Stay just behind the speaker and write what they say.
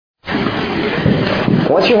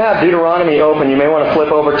Once you have Deuteronomy open, you may want to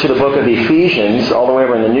flip over to the book of Ephesians, all the way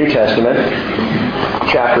over in the New Testament,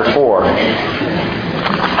 chapter 4.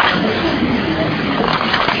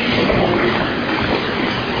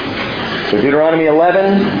 So Deuteronomy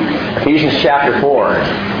 11, Ephesians chapter 4.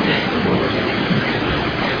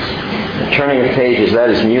 Turning of pages, that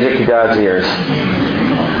is music to God's ears.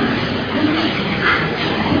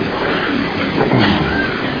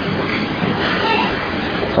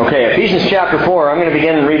 Okay, Ephesians chapter 4, I'm going to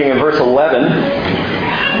begin reading in verse 11.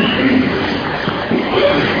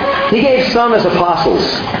 He gave some as apostles,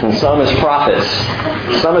 and some as prophets,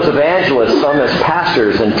 some as evangelists, some as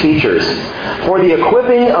pastors and teachers, for the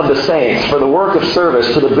equipping of the saints, for the work of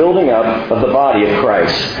service to the building up of the body of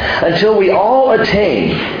Christ, until we all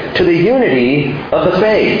attain to the unity of the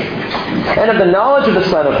faith, and of the knowledge of the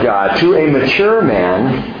Son of God, to a mature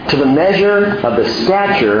man, to the measure of the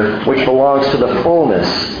stature which belongs to the fullness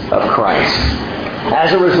of Christ.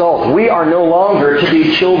 As a result, we are no longer to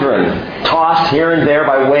be children, tossed here and there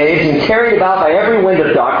by waves and carried about by every wind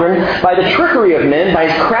of doctrine, by the trickery of men, by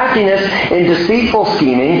craftiness in deceitful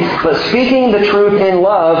scheming, but speaking the truth in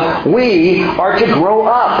love, we are to grow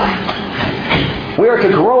up. We are to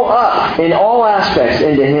grow up in all aspects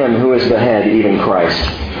into Him who is the head, even Christ,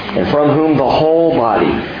 and from whom the whole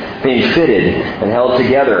body, being fitted and held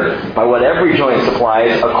together by what every joint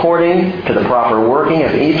supplies, according to the proper working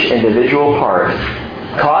of each individual part,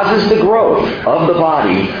 causes the growth of the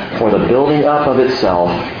body for the building up of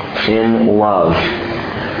itself in love.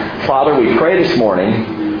 Father, we pray this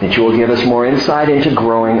morning that you will give us more insight into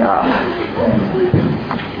growing up.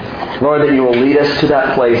 Lord, that you will lead us to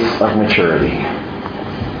that place of maturity.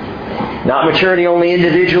 Not maturity only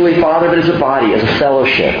individually, Father, but as a body, as a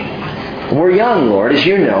fellowship. We're young, Lord, as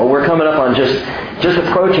you know. We're coming up on just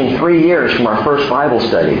approaching 3 years from our first Bible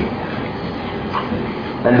study.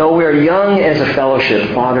 And though we are young as a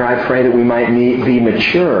fellowship, Father, I pray that we might be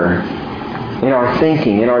mature in our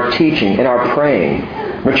thinking, in our teaching, in our praying.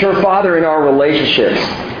 Mature, Father, in our relationships.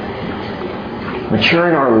 Mature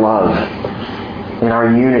in our love, in our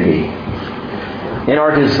unity. In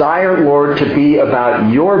our desire, Lord, to be about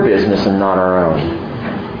your business and not our own.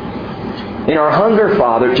 In our hunger,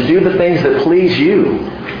 Father, to do the things that please you,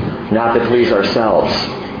 not that please ourselves.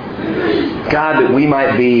 God, that we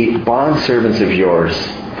might be bondservants of yours,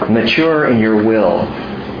 mature in your will,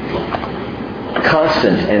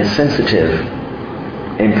 constant and sensitive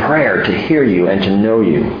in prayer to hear you and to know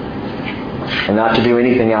you, and not to do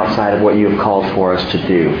anything outside of what you have called for us to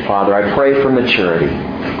do. Father, I pray for maturity.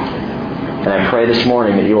 And I pray this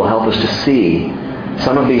morning that you will help us to see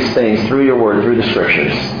some of these things through your word, through the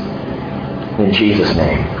Scriptures. In Jesus'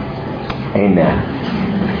 name, amen.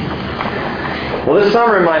 Well, this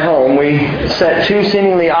summer in my home, we set two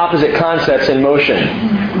seemingly opposite concepts in motion.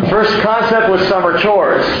 The first concept was summer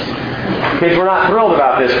chores. Kids were not thrilled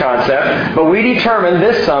about this concept, but we determined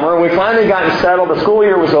this summer, we finally gotten settled, the school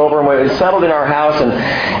year was over, and we had settled in our house,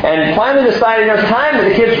 and finally decided it was time that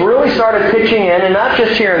the kids really started pitching in, and not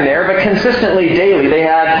just here and there, but consistently daily. They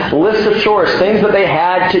had lists of chores, things that they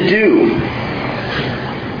had to do.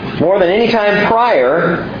 More than any time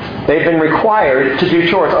prior, they've been required to do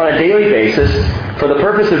chores on a daily basis for the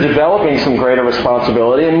purpose of developing some greater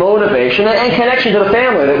responsibility and motivation and connection to the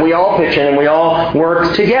family, that we all pitch in and we all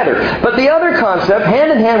work together. But the other concept,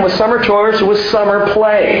 hand in hand with summer chores, was summer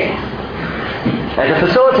play. And to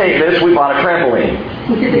facilitate this, we bought a trampoline,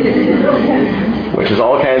 which is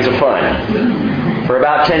all kinds of fun. For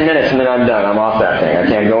about 10 minutes and then I'm done. I'm off that thing. I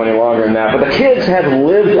can't go any longer than that. But the kids have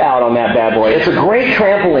lived out on that bad boy. It's a great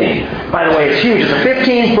trampoline. By the way, it's huge. It's a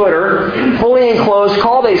 15-footer, fully enclosed,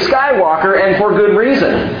 called a Skywalker, and for good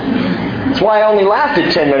reason. That's why I only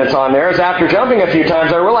lasted 10 minutes on there, is after jumping a few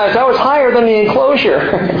times I realized I was higher than the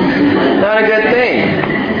enclosure. Not a good thing.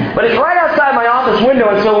 But it's right outside my office window,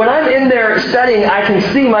 and so when I'm in there studying, I can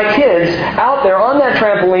see my kids out there on that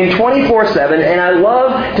trampoline 24/7, and I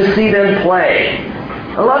love to see them play.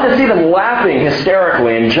 I love to see them laughing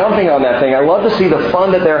hysterically and jumping on that thing. I love to see the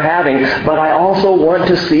fun that they're having, but I also want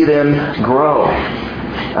to see them grow.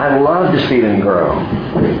 I love to see them grow.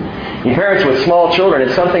 You parents with small children,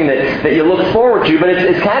 it's something that you look forward to, but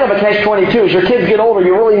it's kind of a catch-22. As your kids get older,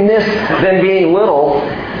 you really miss them being little.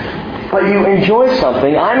 But you enjoy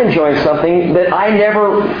something, I'm enjoying something that I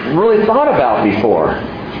never really thought about before.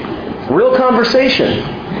 Real conversation.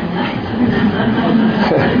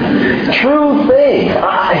 True thing.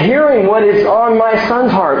 Hearing what is on my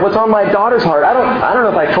son's heart, what's on my daughter's heart. I don't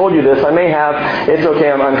know if I told you this. I may have. It's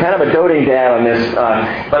okay. I'm kind of a doting dad on this.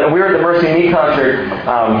 But we were at the Mercy Me concert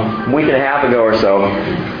a week and a half ago or so.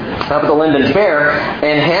 up at the Linden Fair,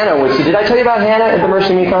 and Hannah was... Did I tell you about Hannah at the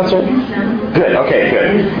Mercy Me concert? Good, okay,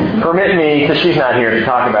 good. Permit me, because she's not here, to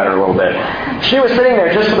talk about her a little bit. She was sitting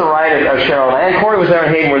there just to the right of Cheryl and I, and Corey was there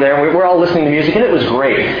and Hayden were there, and we were all listening to music, and it was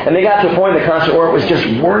great. And they got to a point in the concert where it was just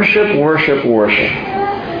worship, worship, worship.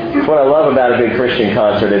 What I love about a big Christian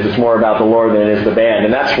concert is it's more about the Lord than it is the band.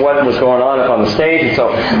 And that's what was going on up on the stage. And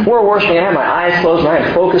so we're worshiping. I had my eyes closed and I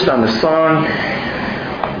am focused on the song.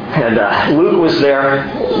 And Luke was there,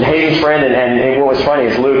 Hayden's friend. And what was funny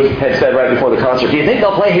is Luke had said right before the concert, "Do you think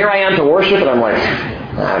they'll play Here I Am to Worship?" And I'm like,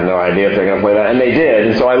 I have no idea if they're going to play that. And they did.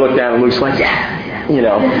 And so I looked down and Luke's like, yeah, you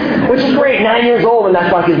know, which is great. 9 years old, and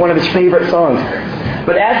that's like one of his favorite songs.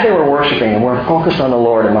 But as they were worshiping and we're focused on the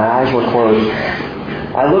Lord and my eyes were closed,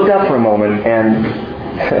 I looked up for a moment, and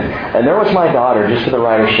there was my daughter just to the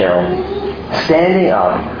right of Cheryl, standing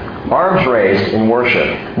up, arms raised in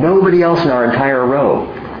worship. Nobody else in our entire row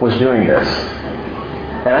was doing this.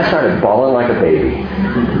 And I started bawling like a baby.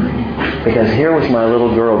 Because here was my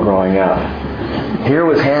little girl growing up. Here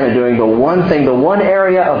was Hannah doing the one thing, the one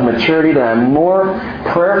area of maturity that I'm more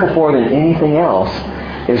prayerful for than anything else,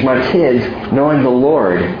 is my kids knowing the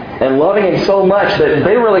Lord and loving Him so much that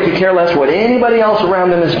they really could care less what anybody else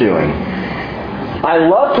around them is doing. I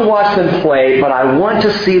love to watch them play, but I want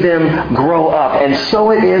to see them grow up. And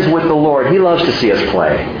so it is with the Lord. He loves to see us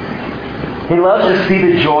play. He loves to see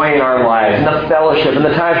the joy in our lives, and the fellowship, and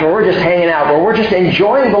the times where we're just hanging out, where we're just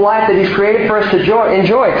enjoying the life that He's created for us to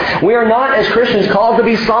enjoy. We are not, as Christians, called to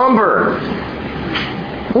be somber.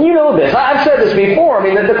 You know this. I've said this before. I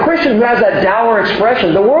mean, the Christian who has that dour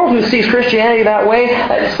expression, the world who sees Christianity that way,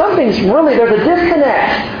 there's a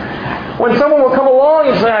disconnect. When someone will come along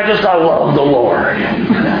and say, I love the Lord.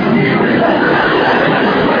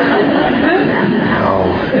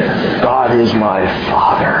 Oh, God is my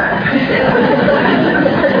Father.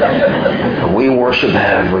 We worship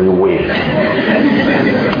every week.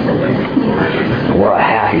 We're a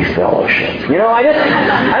happy fellowship. You know, I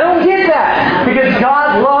don't get that. Because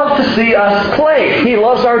God loves to see us play. He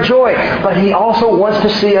loves our joy. But He also wants to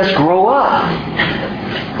see us grow up.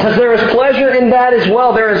 Because there is pleasure in that as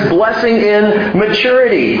well. There is blessing in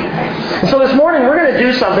maturity. So this morning we're going to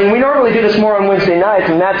do something. We normally do this more on Wednesday nights,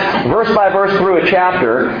 and that's verse by verse through a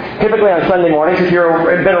chapter, typically on Sunday mornings. If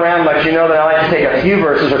you've been around much, you know that I like to take a few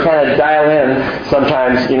verses or kind of dial in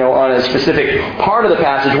sometimes, on a specific part of the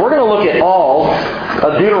passage. We're going to look at all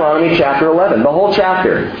of Deuteronomy chapter 11, the whole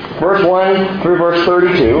chapter, verse 1 through verse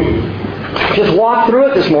 32. Just walk through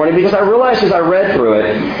it this morning because I realized as I read through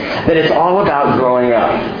it that it's all about growing up.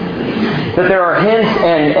 That there are hints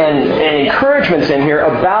and encouragements in here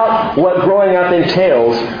about what growing up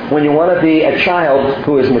entails when you want to be a child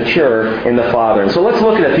who is mature in the Father. And so let's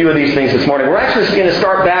look at a few of these things this morning. We're actually going to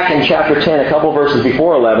start back in chapter 10, a couple verses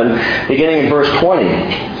before 11, beginning in verse 20.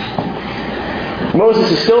 Moses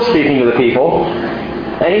is still speaking to the people.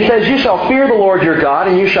 And he says, "You shall fear the Lord your God,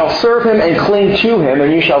 and you shall serve Him and cling to Him,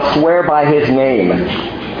 and you shall swear by His name.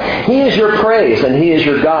 He is your praise, and He is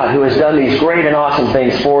your God, who has done these great and awesome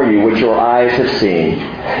things for you, which your eyes have seen.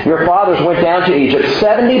 Your fathers went down to Egypt,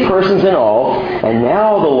 70 persons in all, and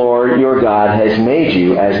now the Lord your God has made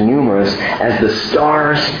you as numerous as the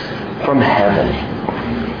stars from heaven."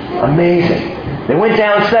 Amazing. They went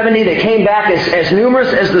down 70. They came back as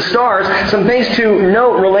numerous as the stars. Some things to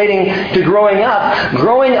note relating to growing up.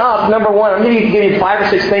 Growing up, number one, I'm going to give you 5 or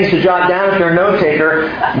 6 things to jot down if you're a note taker.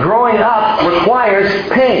 Growing up requires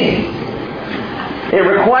pain. It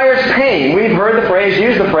requires pain. We've heard the phrase,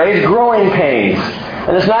 used the phrase, growing pains.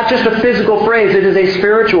 And it's not just a physical phrase, it is a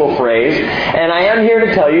spiritual phrase. And I am here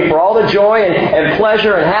to tell you, for all the joy and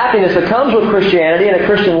pleasure and happiness that comes with Christianity and a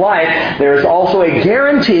Christian life, there is also a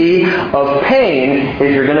guarantee of pain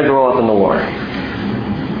if you're going to grow up in the Lord.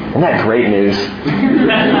 Isn't that great news?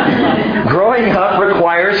 Growing up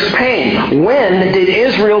requires pain. When did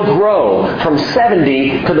Israel grow from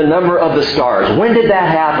 70 to the number of the stars? When did that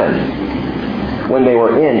happen? When they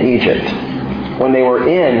were in Egypt. When they were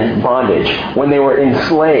in bondage, when they were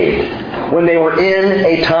enslaved, when they were in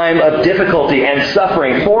a time of difficulty and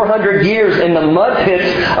suffering, 400 years in the mud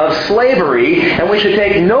pits of slavery, and we should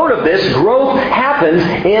take note of this, growth happens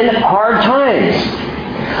in hard times.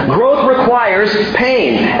 Growth requires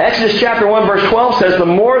pain. Exodus chapter 1 verse 12 says, "The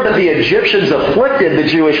more that the Egyptians afflicted the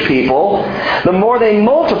Jewish people, the more they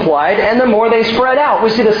multiplied and the more they spread out." We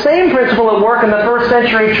see the same principle at work in the first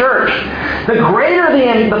century church. The greater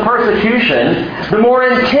the persecution, the more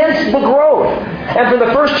intense the growth. And for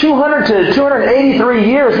the first 200 to 283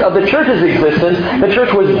 years of the church's existence, the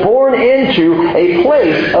church was born into a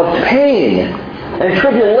place of pain. and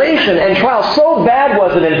tribulation and trial. So bad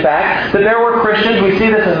was it, in fact, that there were Christians, we see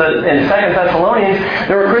this in 2 Thessalonians,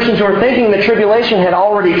 there were Christians who were thinking the tribulation had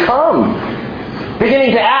already come,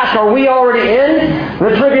 beginning to ask, are we already in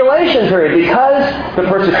the tribulation period? Because the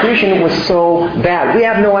persecution was so bad. We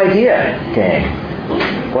have no idea,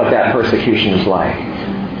 gang, what that persecution is like.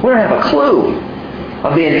 We don't have a clue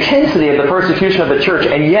of the intensity of the persecution of the church.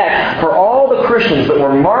 And yet, for all the Christians that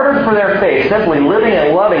were martyred for their faith, simply living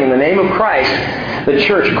and loving in the name of Christ, the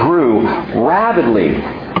church grew rapidly,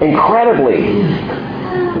 incredibly,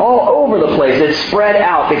 all over the place. It spread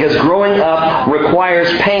out because growing up requires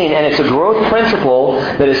pain, and it's a growth principle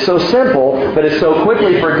that is so simple but is so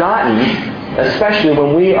quickly forgotten, especially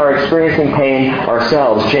when we are experiencing pain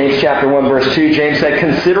ourselves. James chapter 1 verse 2, James said,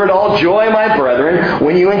 "Consider it all joy, my brethren,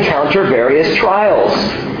 when you encounter various trials."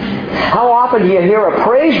 How often do you hear a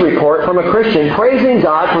praise report from a Christian praising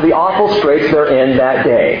God for the awful straits they're in that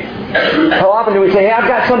day? How often do we say, hey, I've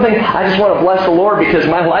got something, I just want to bless the Lord because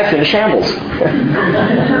my life's in shambles.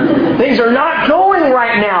 Things are not going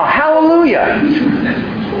right now. Hallelujah.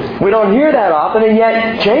 We don't hear that often, and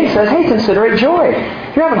yet James says, hey, consider it joy.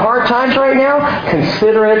 If you're having hard times right now,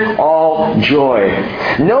 consider it all joy.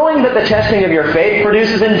 Knowing that the testing of your faith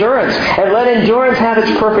produces endurance, and let endurance have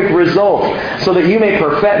its perfect result, so that you may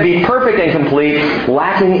be perfect and complete,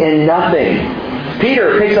 lacking in nothing.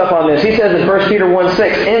 Peter picks up on this. He says in 1 Peter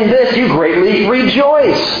 1:6, "In this you greatly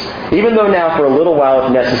rejoice, even though now for a little while,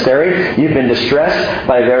 if necessary, you've been distressed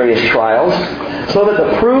by various trials, so that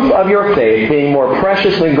the proof of your faith, being more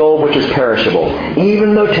precious than gold which is perishable,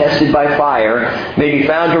 even though tested by fire, may be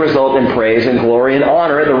found to result in praise and glory and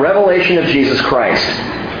honor at the revelation of Jesus Christ."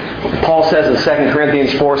 Paul says in 2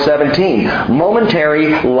 Corinthians 4:17, "Momentary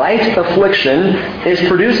light affliction is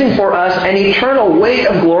producing for us an eternal weight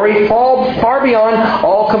of glory far beyond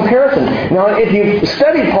all comparison." Now, if you've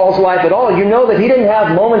studied Paul's life at all, you know that he didn't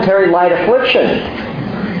have momentary light affliction.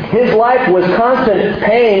 His life was constant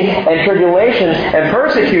pain and tribulation and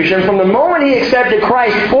persecution. From the moment he accepted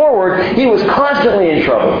Christ forward, he was constantly in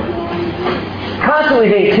trouble. Constantly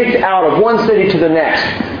being kicked out of one city to the next.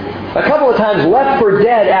 A couple of times left for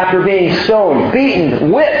dead after being stoned, beaten,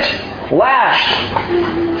 whipped, lashed,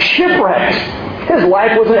 shipwrecked. His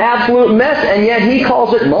life was an absolute mess, and yet he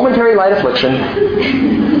calls it momentary light affliction.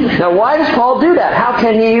 Now, why does Paul do that? How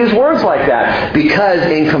can he use words like that? Because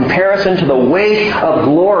in comparison to the weight of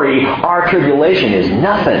glory, our tribulation is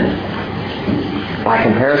nothing by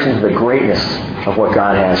comparison to the greatness of what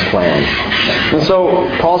God has planned. And so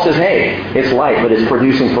Paul says, hey, it's light, but it's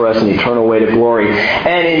producing for us an eternal weight of glory.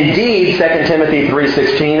 And indeed, 2 Timothy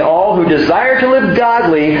 3:16, all who desire to live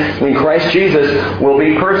godly in Christ Jesus will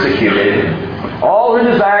be persecuted. All who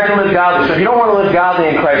desire to live godly. So if you don't want to live godly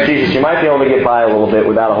in Christ Jesus, you might be able to get by a little bit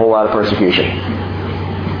without a whole lot of persecution.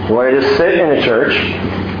 You want to just sit in a church,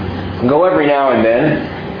 go every now and then,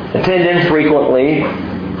 attend infrequently,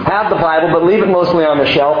 have the Bible, but leave it mostly on the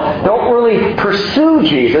shelf. Don't really pursue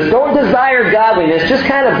Jesus. Don't desire godliness. Just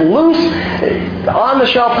kind of loose,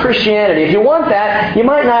 on-the-shelf Christianity. If you want that, you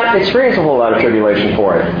might not experience a whole lot of tribulation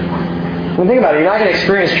for it. Well, think about it. You're not going to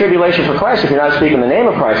experience tribulation for Christ if you're not speaking the name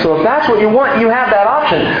of Christ. So if that's what you want, you have that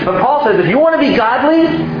option. But Paul says if you want to be godly,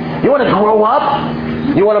 you want to grow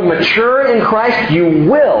up, you want to mature in Christ, you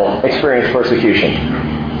will experience persecution.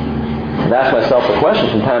 I've asked myself the question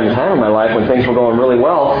from time to time in my life when things were going really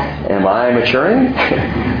well, am I maturing?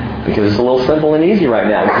 Because it's a little simple and easy right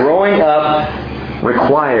now. Growing up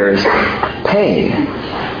requires pain.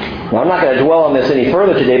 Now, I'm not going to dwell on this any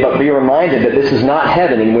further today, but be reminded that this is not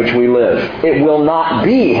heaven in which we live. It will not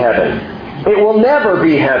be heaven. It will never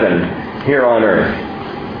be heaven here on earth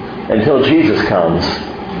until Jesus comes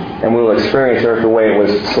and we'll experience earth the way it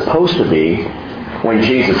was supposed to be when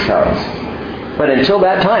Jesus comes. But until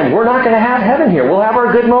that time, we're not going to have heaven here. We'll have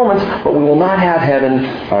our good moments, but we will not have heaven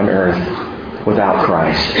on earth without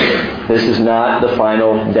Christ. This is not the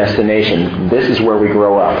final destination. This is where we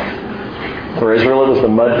grow up. For Israel, it was the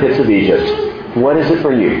mud pits of Egypt. What is it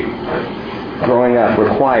for you? Growing up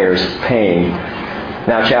requires pain.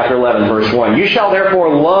 Now, chapter 11, verse 1. You shall therefore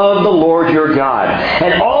love the Lord your God,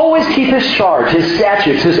 and always keep His charge, His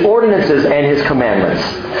statutes, His ordinances, and His commandments.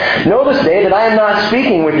 Know this day that I am not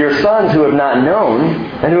speaking with your sons who have not known,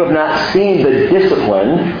 and who have not seen the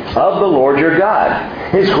discipline of the Lord your God,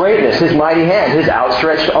 His greatness, His mighty hand, His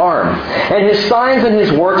outstretched arm, and His signs and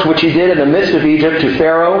His works which He did in the midst of Egypt to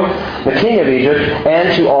Pharaoh, the king of Egypt,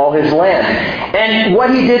 and to all his land. And what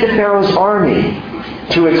He did to Pharaoh's army,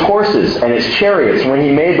 to its horses and its chariots, when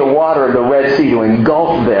He made the water of the Red Sea to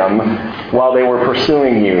engulf them while they were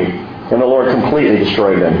pursuing you. And the Lord completely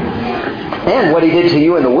destroyed them. And what he did to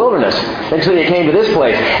you in the wilderness until you came to this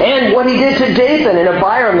place. And what he did to Dathan and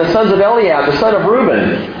Abiram, the sons of Eliab, the son of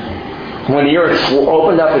Reuben, when the earth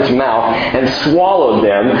opened up its mouth and swallowed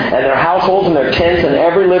them, and their households and their tents and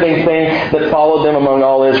every living thing that followed them among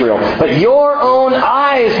all Israel. But your own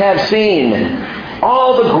eyes have seen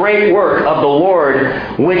all the great work of the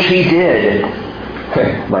Lord which he did.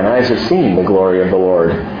 Mine eyes have seen the glory of the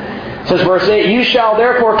Lord. It says verse 8, you shall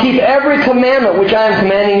therefore keep every commandment which I am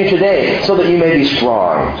commanding you today, so that you may be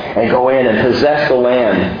strong, and go in and possess the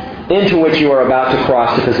land into which you are about to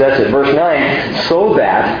cross to possess it. Verse 9, so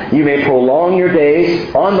that you may prolong your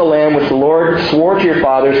days on the land which the Lord swore to your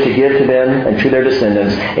fathers to give to them and to their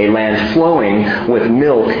descendants, a land flowing with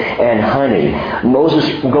milk and honey.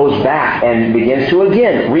 Moses goes back and begins to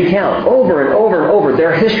again recount over and over and over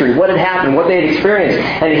their history, what had happened, what they had experienced.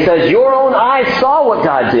 And he says, your own eyes saw what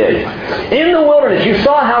God did. In the wilderness, you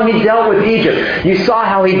saw how he dealt with Egypt. You saw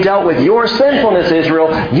how he dealt with your sinfulness, Israel.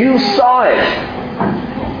 You saw it.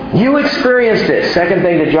 You experienced it. Second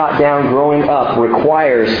thing to jot down, growing up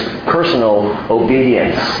requires personal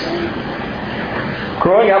obedience.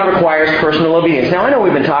 Growing up requires personal obedience. Now, I know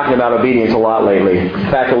we've been talking about obedience a lot lately.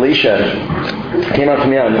 In fact, Alicia came up to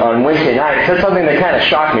me on Wednesday night and said something that kind of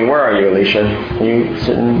shocked me. Where are you, Alicia? Are you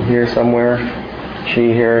sitting here somewhere?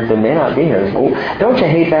 She here? They may not be here. Oh, don't you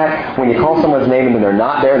hate that? When you call someone's name and then they're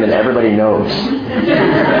not there and then everybody knows.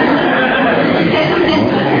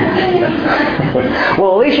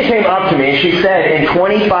 Well, Alicia came up to me and she said, in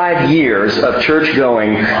 25 years of church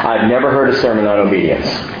going, I've never heard a sermon on obedience.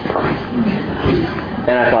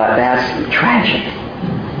 And I thought, that's tragic.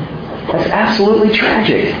 That's absolutely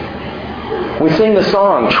tragic. We sing the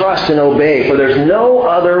song, trust and obey, for there's no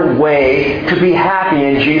other way to be happy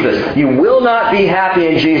in Jesus. You will not be happy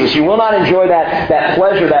in Jesus. You will not enjoy that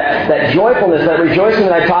pleasure, that joyfulness, that rejoicing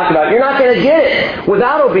that I talked about. You're not going to get it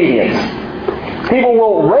without obedience. People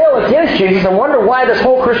will rail against Jesus and wonder why this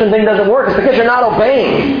whole Christian thing doesn't work. It's because you're not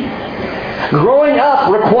obeying. Growing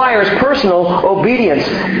up requires personal obedience.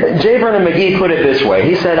 J. Vernon McGee put it this way.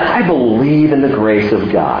 He said, I believe in the grace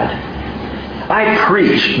of God. I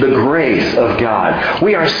preach the grace of God.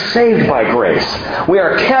 We are saved by grace. We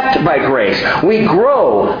are kept by grace. We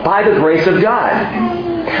grow by the grace of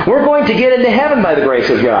God. We're going to get into heaven by the grace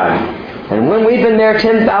of God. And when we've been there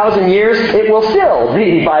 10,000 years, it will still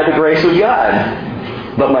be by the grace of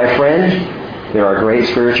God. But my friend, there are great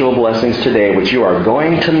spiritual blessings today which you are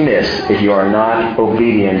going to miss if you are not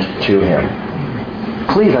obedient to Him.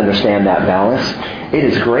 Please understand that balance. It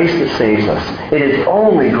is grace that saves us. It is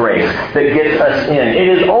only grace that gets us in. It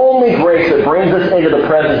is only grace that brings us into the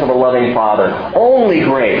presence of a loving Father. Only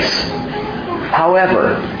grace.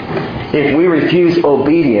 However, if we refuse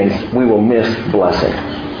obedience, we will miss blessing.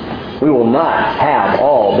 We will not have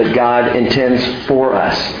all that God intends for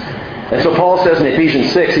us. And so Paul says in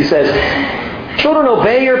Ephesians 6, he says, children,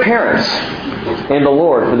 obey your parents in the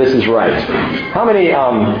Lord, for this is right. How many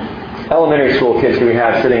elementary school kids do we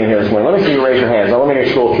have sitting in here this morning? Let me see you raise your hands. Elementary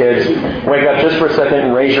school kids, wake up just for a second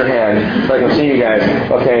and raise your hand so I can see you guys.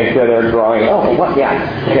 Okay, good. They're drawing. Oh, what?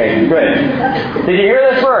 Yeah. Okay, good. Did you hear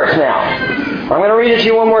this verse now? I'm going to read it to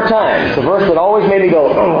you one more time. It's a verse that always made me go,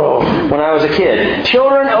 oh, when I was a kid.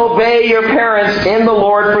 Children, obey your parents in the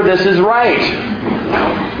Lord, for this is right.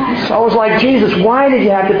 So I was like, Jesus, why did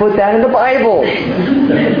you have to put that in the Bible?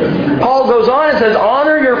 Paul goes on and says,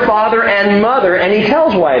 honor your father and mother, and he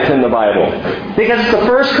tells why it's in the Bible. Because it's the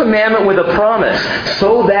first commandment with a promise,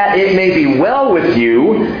 so that it may be well with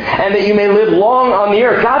you, and that you may live long on the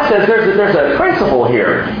earth. God says there's a principle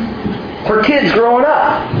here for kids growing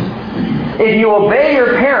up. If you obey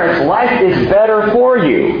your parents, life is better for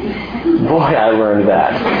you. Boy, I learned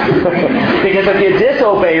that. Because if you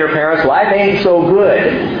disobey your parents, life ain't so good.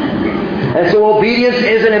 And so obedience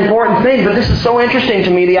is an important thing, but this is so interesting to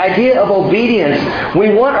me, the idea of obedience. We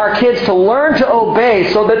want our kids to learn to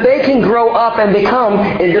obey so that they can grow up and become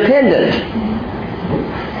independent.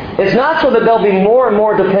 It's not so that they'll be more and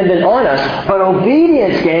more dependent on us, but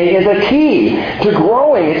obedience, gang, is a key to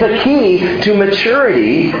growing. It's a key to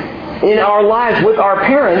maturity in our lives with our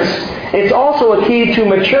parents. It's also a key to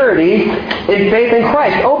maturity in faith in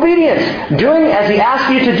Christ. Obedience. Doing as He asks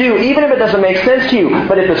you to do, even if it doesn't make sense to you.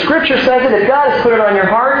 But if the Scripture says it, if God has put it on your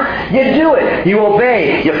heart, you do it. You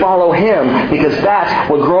obey. You follow Him. Because that's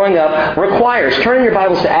what growing up requires. Turn in your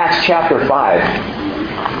Bibles to Acts chapter 5.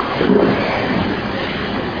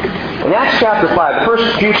 In Acts chapter 5, the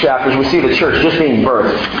first few chapters, we see the church just being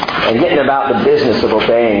birthed and getting about the business of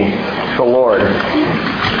obeying the Lord.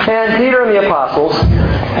 And Peter and the apostles,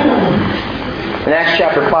 in Acts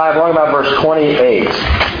chapter 5, along about verse 28,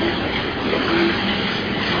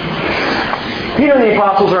 Peter and the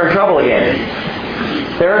apostles are in trouble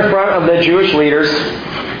again. They're in front of the Jewish leaders.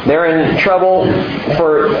 They're in trouble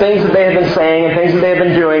for things that they have been saying and things that they have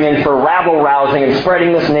been doing and for rabble-rousing and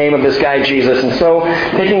spreading this name of this guy Jesus. And so,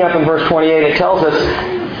 picking up in verse 28, it tells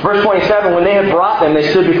us, verse 27, when they had brought them, they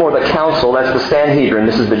stood before the council. That's the Sanhedrin.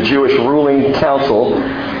 This is the Jewish ruling council.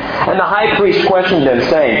 And the high priest questioned them,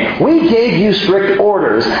 saying, "We gave you strict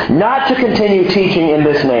orders not to continue teaching in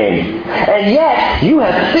this name. And yet you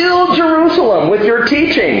have filled Jerusalem with your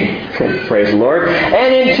teaching," praise the Lord,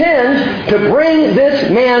 "and intend to bring this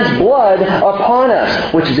man's blood upon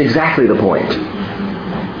us," which is exactly the point.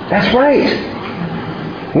 That's right.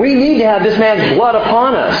 We need to have this man's blood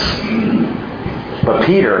upon us. But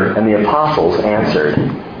Peter and the apostles answered,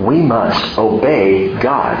 "We must obey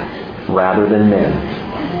God rather than men.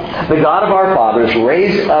 The God of our fathers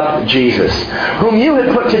raised up Jesus, whom you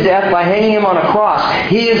had put to death by hanging him on a cross.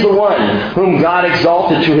 He is the one whom God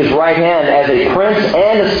exalted to his right hand as a prince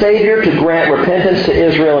and a savior to grant repentance to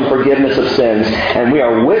Israel and forgiveness of sins. And we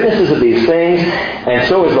are witnesses of these things, and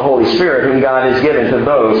so is the Holy Spirit, whom God has given to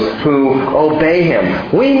those who obey him."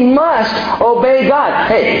 We must obey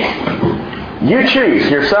God. Hey, you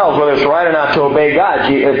choose yourselves whether it's right or not to obey God.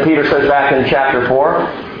 Peter says back in chapter 4,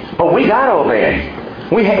 but we got to obey him.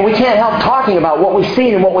 We can't help talking about what we've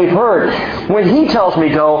seen and what we've heard. When he tells me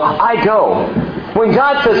go, I go. When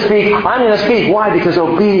God says speak, I'm going to speak. Why? Because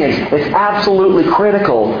obedience is absolutely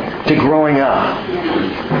critical to growing up.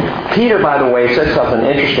 Peter, by the way, said something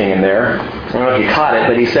interesting in there. I don't know if you caught it,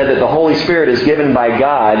 but he said that the Holy Spirit is given by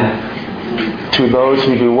God to those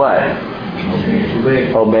who do what?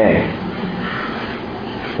 Obey.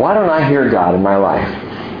 Why don't I hear God in my life?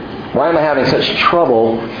 Why am I having such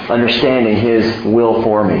trouble understanding his will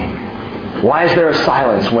for me? Why is there a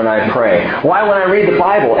silence when I pray? Why when I read the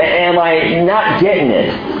Bible am I not getting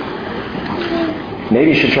it?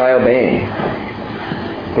 Maybe you should try obeying.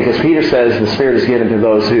 Because Peter says the Spirit is given to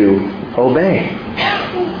those who obey.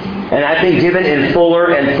 And I think given in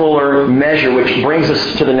fuller and fuller measure, which brings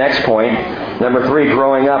us to the next point. Number 3,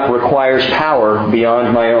 growing up requires power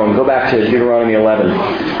beyond my own. Go back to Deuteronomy 11.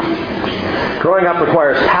 Growing up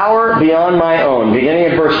requires power beyond my own. Beginning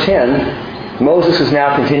in verse 10, Moses is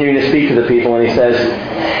now continuing to speak to the people, and he says,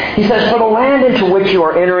 "For the land into which you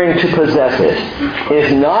are entering to possess it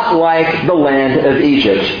is not like the land of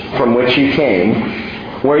Egypt from which you came,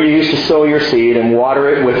 where you used to sow your seed and water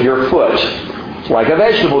it with your foot, like a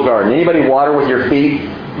vegetable garden." Anybody water with your feet?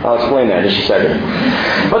 I'll explain that in just a second.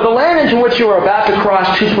 "But the land into which you are about to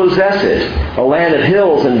cross to possess it, a land of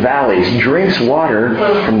hills and valleys, drinks water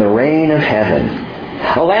from the rain of heaven.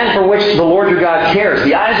 A land for which the Lord your God cares.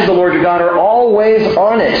 The eyes of the Lord your God are always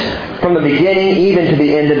on it, from the beginning even to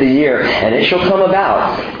the end of the year. And it shall come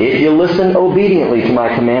about, if you listen obediently to my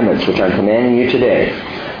commandments, which I'm commanding you today,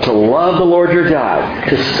 to love the Lord your God,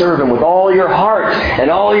 to serve him with all your heart and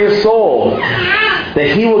all your soul, that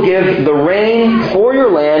he will give the rain for your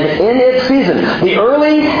land in its season, the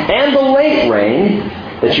early and the late rain,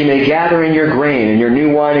 that you may gather in your grain and your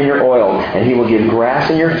new wine and your oil. And he will give grass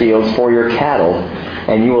in your fields for your cattle,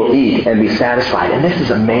 and you will eat and be satisfied." And this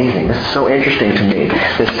is amazing. This is so interesting to me.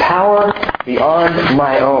 This power beyond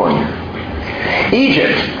my own.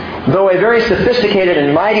 Egypt, though a very sophisticated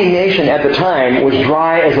and mighty nation at the time, was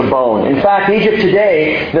dry as a bone. In fact, Egypt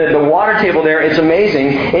today, the water table there, it's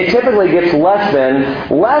amazing. It typically gets less than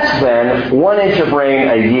 1 inch of rain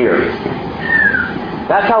a year.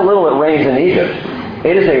 That's how little it rains in Egypt.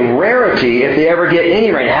 It is a rarity if they ever get any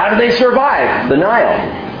rain. How do they survive? The Nile.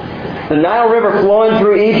 The Nile River flowing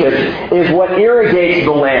through Egypt is what irrigates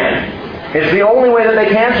the land. It's the only way that they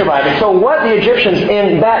can survive. And so what the Egyptians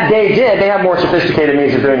in that day did, they have more sophisticated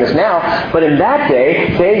means of doing this now, but in that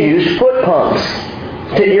day, they used foot pumps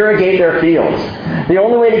to irrigate their fields. The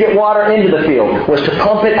only way to get water into the field was to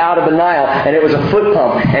pump it out of the Nile, and it was a foot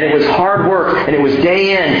pump, and it was hard work, and it was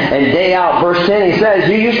day in and day out. Verse 10, he says,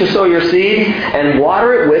 "You used to sow your seed and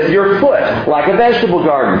water it with your foot, like a vegetable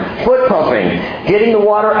garden." Foot pumping, getting the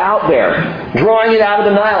water out there, drawing it out of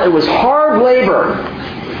the Nile. It was hard labor.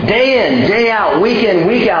 Day in, day out, week in,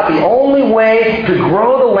 week out. The only way to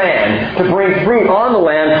grow the land, to bring fruit on the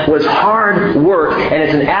land, was hard work. And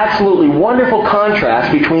it's an absolutely wonderful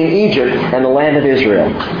contrast between Egypt and the land of Israel.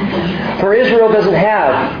 For Israel doesn't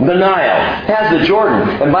have the Nile. It has the Jordan.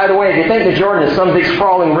 And by the way, if you think the Jordan is some big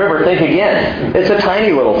sprawling river, think again. It's a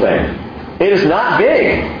tiny little thing. It is not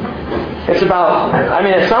big. It's about,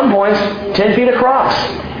 at some points, 10 feet across.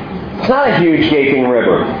 It's not a huge gaping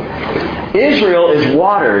river. Israel is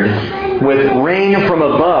watered with rain from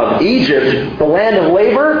above. Egypt, the land of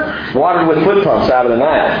labor, watered with foot pumps out of the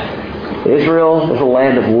Nile. Israel is a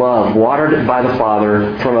land of love, watered by the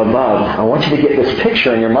Father from above. I want you to get this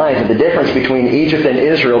picture in your mind of the difference between Egypt and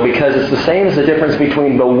Israel, because it's the same as the difference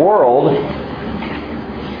between the world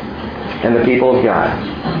and the people of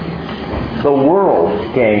God. The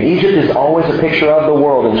world, gang. Egypt is always a picture of the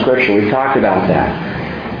world in Scripture. We've talked about that.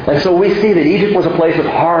 And so we see that Egypt was a place of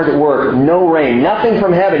hard work, no rain, nothing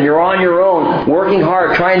from heaven. You're on your own, working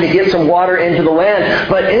hard, trying to get some water into the land.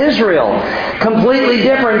 But Israel, completely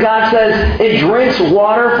different. God says it drinks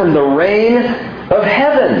water from the rain of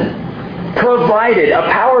heaven. Provided a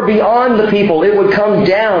power beyond the people. It would come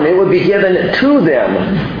down. It would be given to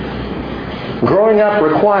them. Growing up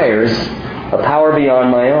requires a power beyond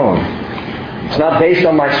my own. It's not based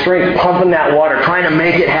on my strength, pumping that water, trying to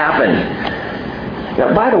make it happen.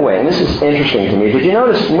 Now, by the way, and this is interesting to me, did you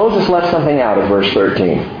notice Moses left something out of verse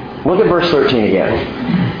 13? Look at verse 13 again.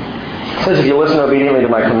 It says, if you listen obediently to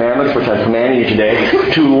my commandments, which I'm commanding you today,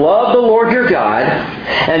 to love the Lord your God,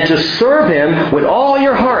 and to serve Him with all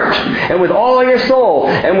your heart, and with all your soul,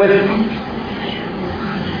 and with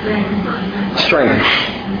strength.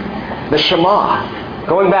 The Shema.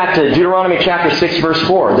 Going back to Deuteronomy chapter 6, verse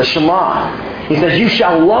 4, the Shema. He says, you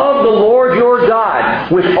shall love the Lord your God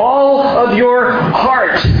with all of your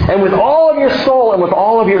heart, and with all of your soul, and with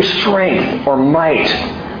all of your strength or might.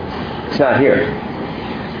 It's not here.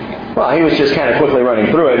 Well, he was just kind of quickly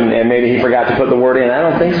running through it, and maybe he forgot to put the word in. I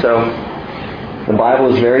don't think so. The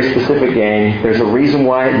Bible is very specific, gang. There's a reason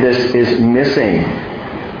why this is missing.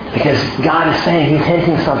 Because God is saying, He's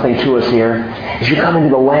hinting something to us here. As you come into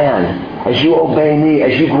the land, as you obey me,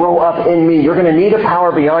 as you grow up in me, you're going to need a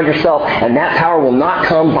power beyond yourself. And that power will not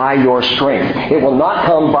come by your strength. It will not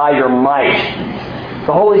come by your might.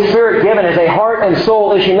 The Holy Spirit given is a heart and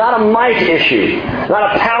soul issue, not a might issue,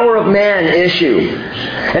 not a power of man issue.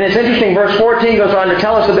 And it's interesting, verse 14 goes on to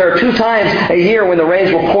tell us that there are 2 times a year when the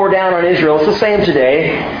rains will pour down on Israel. It's the same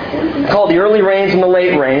today. It's called the early rains and the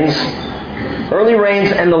late rains. Early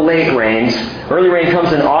rains and the late rains. Early rain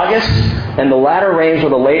comes in August, and the latter rains or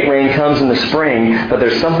the late rain comes in the spring. But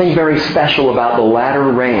there's something very special about the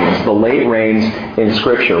latter rains, the late rains in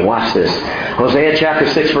Scripture. Watch this. Hosea chapter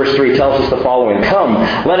 6 verse 3 tells us the following. Come,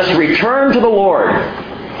 let us return to the Lord.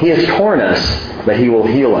 He has torn us, but He will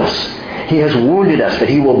heal us. He has wounded us, but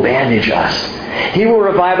He will bandage us. He will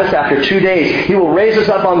revive us after 2 days. He will raise us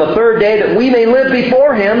up on the 3rd day that we may live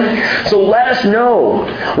before Him. So let us know.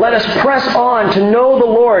 Let us press on to know the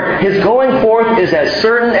Lord. His going forth is as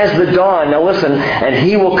certain as the dawn. Now listen, and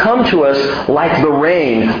He will come to us like the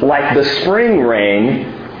rain, like the spring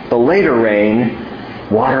rain, the later rain,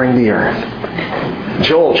 watering the earth.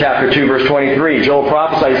 Joel chapter 2 verse 23. Joel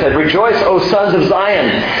prophesied. He said, rejoice, O sons of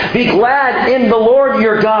Zion. Be glad in the Lord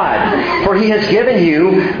your God. For He has given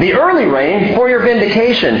you the early rain for your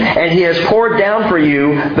vindication. And He has poured down for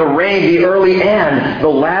you the rain, the early and the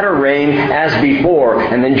latter rain as before.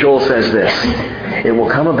 And then Joel says this. It will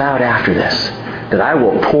come about after this, that I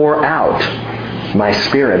will pour out my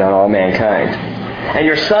Spirit on all mankind. And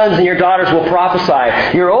your sons and your daughters will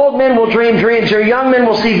prophesy. Your old men will dream dreams. Your young men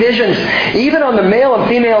will see visions. Even on the male and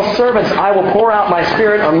female servants, I will pour out my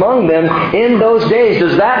Spirit among them in those days.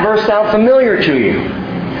 Does that verse sound familiar to you?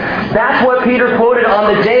 That's what Peter quoted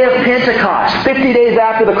on the day of Pentecost, 50 days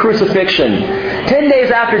after the crucifixion. 10 days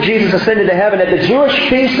after Jesus ascended to heaven at the Jewish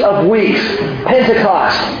Feast of Weeks,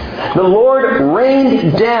 Pentecost. The Lord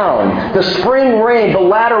rained down the spring rain, the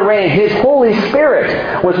latter rain. His Holy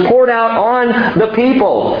Spirit was poured out on the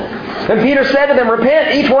people. And Peter said to them,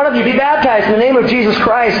 repent, each one of you, be baptized in the name of Jesus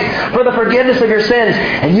Christ for the forgiveness of your sins,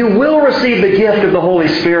 and you will receive the gift of the Holy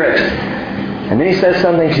Spirit. And then he says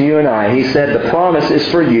something to you and I. He said, the promise is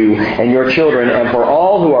for you and your children and for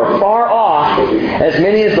all who are far off, as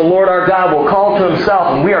many as the Lord our God will call to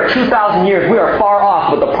Himself. And we are 2,000 years. We are far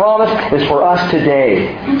off, but the promise is for us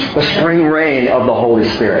today. The spring rain of the Holy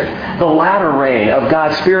Spirit. The latter rain of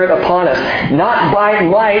God's Spirit upon us. Not by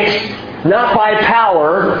might, not by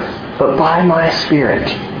power, but by my Spirit,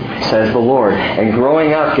 says the Lord. And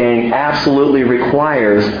growing up, gang, absolutely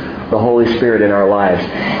requires the Holy Spirit in our lives.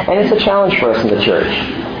 And it's a challenge for us in the church.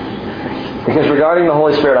 Because regarding the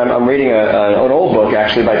Holy Spirit, I'm reading an old book,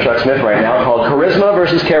 actually, by Chuck Smith right now, called Charisma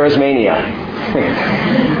versus Charismania.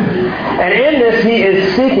 And in this, he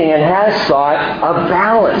is seeking and has sought a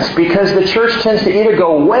balance. Because the church tends to either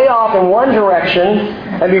go way off in one direction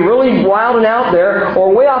and be really wild and out there,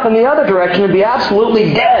 or way off in the other direction and be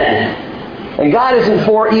absolutely dead. And God isn't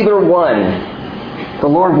for either one. The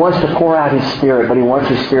Lord wants to pour out His Spirit, but He wants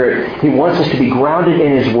His Spirit. He wants us to be grounded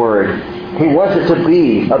in His Word. He wants it to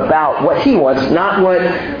be about what He wants, not what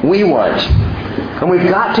we want. And we've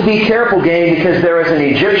got to be careful, gang, because there is an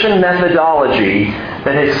Egyptian methodology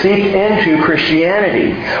that has seeped into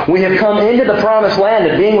Christianity. We have come into the promised land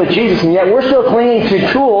of being with Jesus, and yet we're still clinging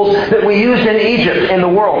to tools that we used in Egypt, in the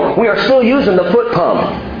world. We are still using the foot pump.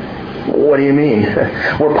 What do you mean?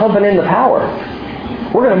 We're pumping in the power.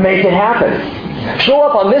 We're going to make it happen. Show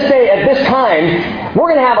up on this day at this time. We're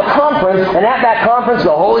going to have a conference, and at that conference,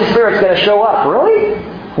 the Holy Spirit's going to show up. Really?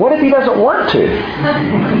 What if He doesn't want to?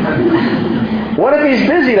 What if He's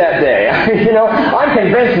busy that day? I'm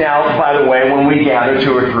convinced now, by the way, when we gather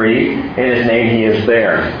 2 or 3 in His name, He is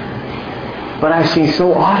there. But I've seen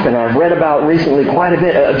so often, I've read about recently quite a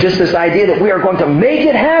bit of just this idea that we are going to make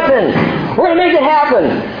it happen. We're going to make it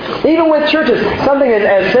happen. Even with churches, something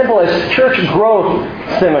as simple as church growth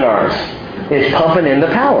seminars is pumping in the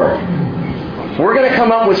power. We're going to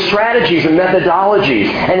come up with strategies and methodologies.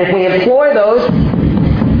 And if we employ those,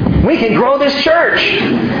 we can grow this church.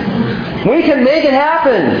 We can make it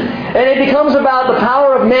happen. And it becomes about the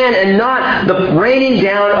power of man and not the raining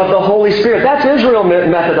down of the Holy Spirit. That's Israel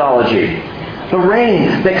methodology. The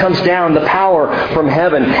rain that comes down, the power from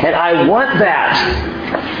heaven. And I want that.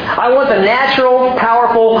 I want the natural,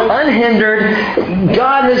 powerful, unhindered,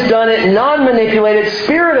 God has done it, non-manipulated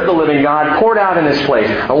Spirit of the living God poured out in this place.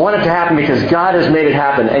 I want it to happen because God has made it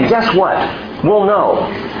happen. And guess what? We'll know.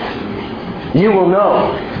 You will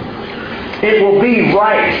know. It will be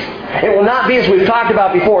right. It will not be, as we've talked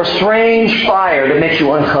about before, a strange fire that makes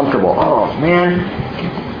you uncomfortable. Oh, man.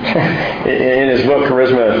 In his book,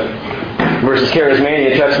 Charisma versus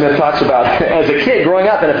Charismania, Chuck Smith talks about, as a kid growing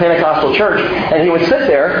up in a Pentecostal church, and he would sit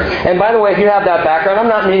there, and by the way, if you have that background, I'm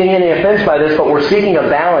not meaning any offense by this, but we're seeking a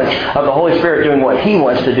balance of the Holy Spirit doing what He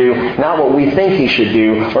wants to do, not what we think He should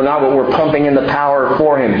do, or not what we're pumping in the power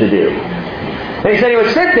for Him to do. And he said he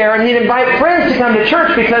would sit there and he'd invite friends to come to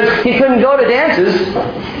church because he couldn't go to dances.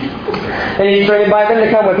 And he'd invite them to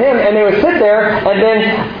come with him, and they would sit there, and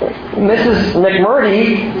then Mrs.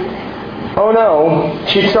 McMurdy, oh no,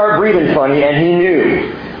 she'd start breathing funny, and he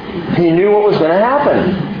knew. He knew what was going to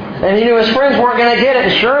happen. And he knew his friends weren't going to get it.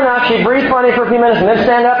 And sure enough, she'd breathe funny for a few minutes and then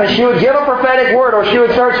stand up and she would give a prophetic word, or she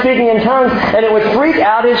would start speaking in tongues, and it would freak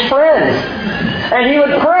out his friends. And he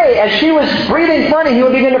would pray. As she was breathing funny, he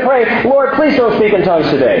would begin to pray, Lord, please don't speak in tongues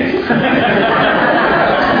today.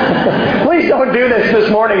 Please don't do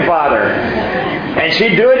this morning, Father. And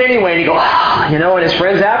she'd do it anyway. And he'd go, and his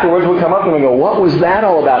friends afterwards would come up to him and go, what was that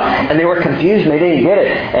all about? And they were confused and they didn't get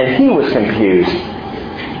it. And he was confused.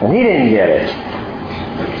 And he didn't get it.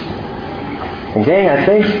 And gang, I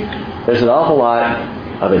think there's an awful lot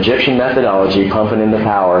of Egyptian methodology pumping in the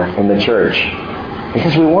power in the church.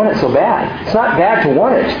 Because we want it so bad. It's not bad to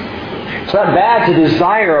want it. It's not bad to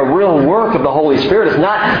desire a real work of the Holy Spirit. It's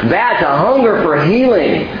not bad to hunger for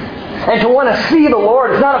healing and to want to see the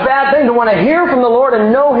Lord. It's not a bad thing to want to hear from the Lord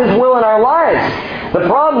and know His will in our lives. The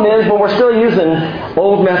problem is when we're still using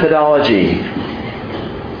old methodology,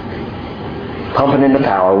 pumping in the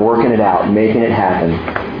power, working it out, making it happen.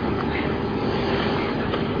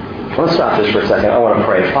 Let's stop this for a second. I want to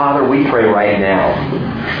pray. Father, we pray right now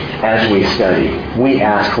as we study. We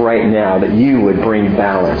ask right now that You would bring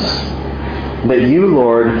balance. That You,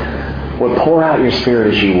 Lord, would pour out Your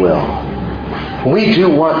Spirit as You will. We do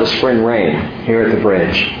want the spring rain here at the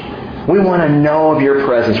bridge. We want to know of Your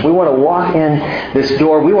presence. We want to walk in this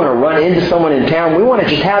door. We want to run into someone in town. We want to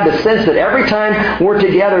just have the sense that every time we're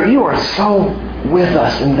together, You are so with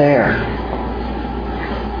us and there.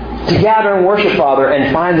 To gather and worship, Father,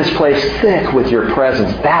 and find this place thick with Your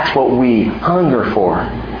presence. That's what we hunger for.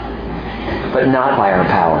 But not by our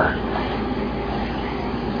power.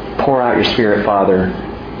 Pour out Your Spirit, Father,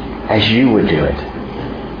 as You would do it.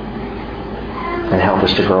 And help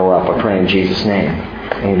us to grow up. I pray in Jesus' name.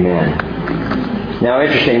 Amen. Now,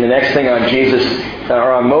 interesting, the next thing on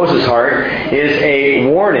on Moses' heart is a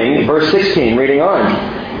warning. Verse 16, reading on.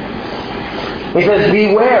 He says,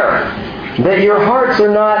 beware that your hearts are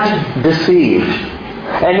not deceived,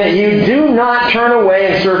 and that you do not turn away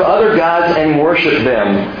and serve other gods and worship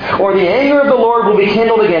them. Or the anger of the Lord will be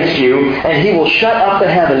kindled against you, and He will shut up the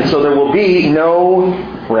heavens, so there will be no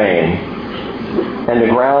rain. And the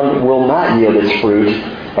ground will not yield its fruit,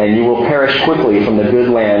 and you will perish quickly from the good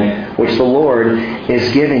land which the Lord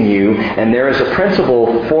is giving you. And there is a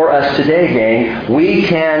principle for us today, gang. We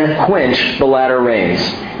can quench the latter rains.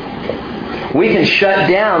 We can shut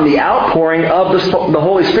down the outpouring of the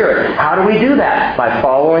Holy Spirit. How do we do that? By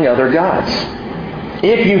following other gods.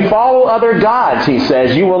 If you follow other gods, he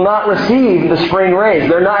says, you will not receive the spring rains.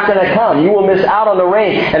 They're not going to come. You will miss out on the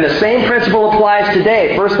rain. And the same principle applies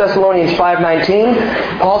today. 1 Thessalonians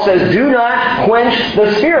 5:19, Paul says, do not quench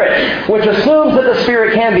the Spirit, which assumes that the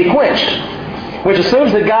Spirit can be quenched. which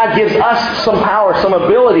assumes that God gives us some power, some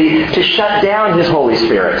ability to shut down His Holy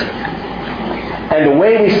Spirit. And the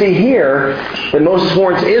way we see here that Moses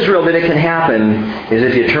warns Israel that it can happen is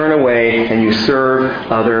if you turn away and you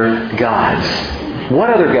serve other gods. What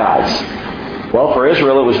other gods? Well, for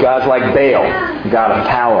Israel it was gods like Baal, the god of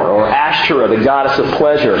power, or Ashtoreth, the goddess of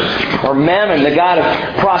pleasure, or Mammon, the god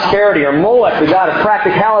of prosperity, or Molech, the god of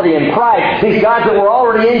practicality and pride. These gods that were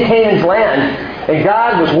already in Canaan's land. And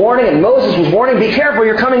God was warning, and Moses was warning, be careful,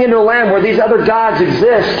 you're coming into a land where these other gods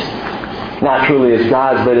exist. Not truly as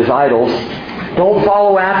gods, but as idols. Don't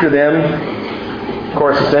follow after them. Of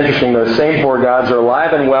course, it's interesting, those same four gods are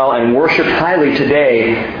alive and well and worshipped highly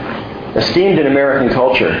today, esteemed in American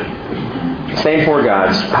culture. Same four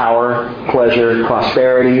gods: power, pleasure,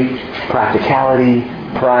 prosperity, practicality,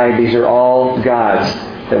 pride. These are all gods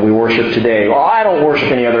that we worship today. Well, I don't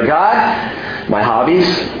worship any other god. My hobbies,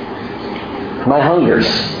 my hungers,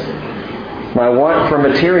 my want for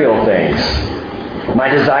material things, my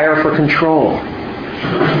desire for control.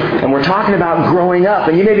 And we're talking about growing up.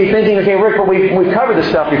 And you may be thinking, okay, Rick, but we've covered this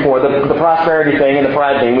stuff before, the prosperity thing and the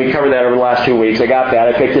pride thing. We covered that over the last 2 weeks. I got that.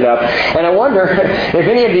 I picked it up. And I wonder if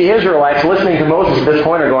any of the Israelites listening to Moses at this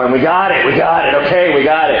point are going, we got it, okay, we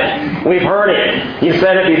got it. We've heard it. You've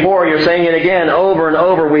said it before. You're saying it again over and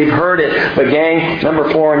over. We've heard it. But gang,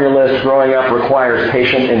 number 4 on your list, growing up requires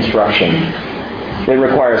patient instruction. It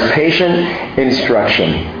requires patient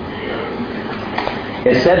instruction.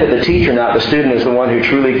 It's said that the teacher, not the student, is the one who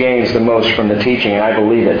truly gains the most from the teaching, and I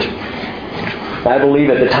believe it. I believe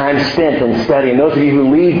it. The time spent in studying. Those of you who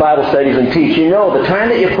lead Bible studies and teach, you know the time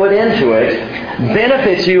that you put into it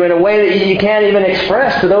benefits you in a way that you can't even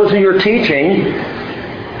express to those who you're teaching.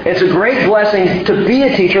 It's a great blessing to be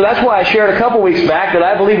a teacher. That's why I shared a couple weeks back that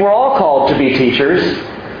I believe we're all called to be teachers.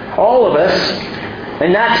 All of us.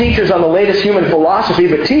 And not teachers on the latest human philosophy,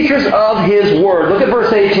 but teachers of His Word. Look at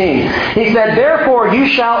verse 18. He said, therefore you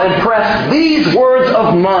shall impress these words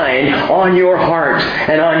of mine on your heart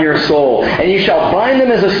and on your soul. And you shall bind them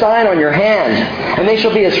as a sign on your hand. And they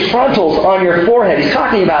shall be as frontals on your forehead. He's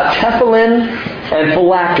talking about tefillin and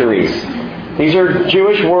phylacteries. These are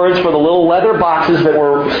Jewish words for the little leather boxes that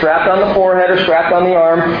were strapped on the forehead or strapped on the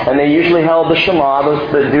arm, and they usually held the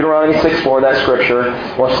Shema, the Deuteronomy 6:4, that scripture,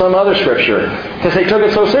 or some other scripture, because they took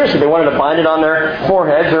it so seriously. They wanted to bind it on their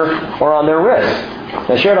foreheads or on their wrists.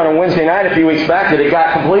 I shared on a Wednesday night a few weeks back that it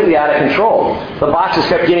got completely out of control. The boxes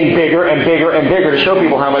kept getting bigger and bigger and bigger to show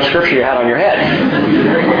people how much scripture you had on your head.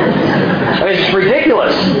 I mean, it's just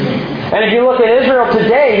ridiculous. And if you look at Israel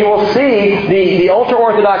today, you will see the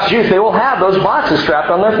ultra-Orthodox Jews, they will have those boxes strapped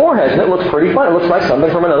on their foreheads. And it looks pretty fun. It looks like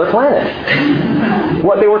something from another planet.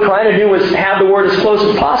 What they were trying to do was have the Word as close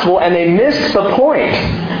as possible, and they missed the point.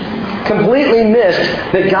 Completely missed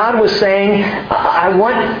that God was saying, I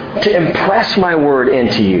want to impress my Word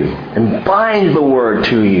into you and bind the Word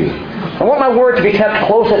to you. I want my Word to be kept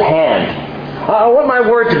close at hand. I want my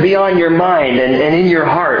Word to be on your mind and in your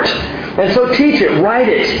heart. And so teach it, write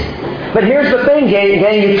it. But here's the thing,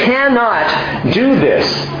 gang, you cannot do this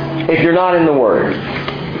if you're not in the Word.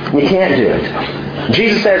 You can't do it.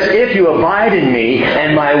 Jesus says, if you abide in me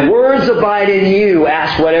and my words abide in you,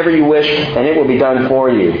 ask whatever you wish and it will be done for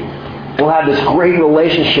you. We'll have this great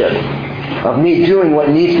relationship of me doing what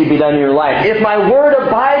needs to be done in your life. If my Word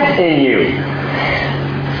abides in you.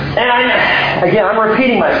 And I'm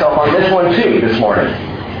repeating myself on this one too this morning.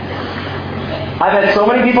 I've had so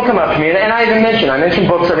many people come up to me, and I mention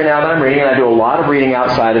books every now and then I'm reading, and I do a lot of reading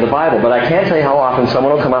outside of the Bible, but I can't tell you how often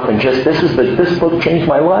someone will come up and just, this book changed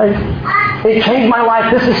my life. It changed my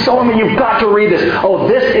life. This is so amazing. You've got to read this. Oh,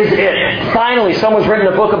 this is it. Finally, someone's written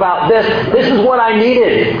a book about this. This is what I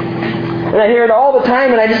needed. And I hear it all the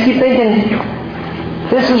time, and I just keep thinking,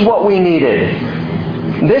 this is what we needed.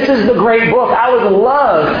 This is the great book. I would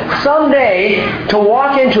love someday to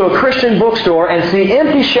walk into a Christian bookstore and see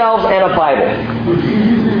empty shelves and a Bible.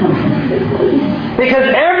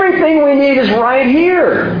 Because everything we need is right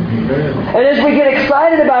here. And as we get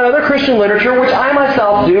excited about other Christian literature, which I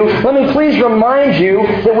myself do, let me please remind you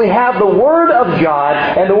that we have the Word of God,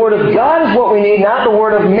 and the Word of God is what we need, not the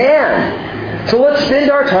Word of man. So let's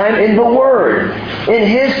spend our time in the Word, in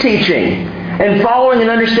His teaching, and following and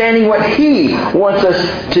understanding what He wants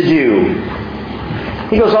us to do.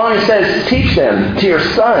 He goes on and says, teach them to your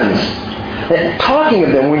sons. And talking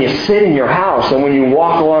of them when you sit in your house and when you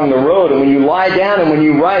walk along the road and when you lie down and when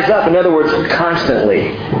you rise up. In other words,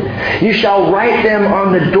 constantly. You shall write them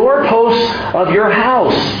on the doorposts of your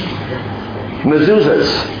house. Mezuzahs.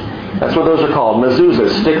 That's what those are called,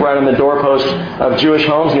 mezuzahs. Stick right on the doorpost of Jewish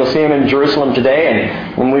homes. You'll see them in Jerusalem today.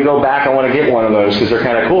 And when we go back, I want to get one of those because they're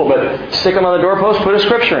kind of cool. But stick them on the doorpost, put a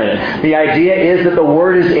scripture in it. The idea is that the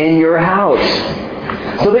Word is in your house,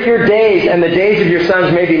 so that your days and the days of your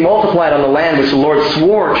sons may be multiplied on the land which the Lord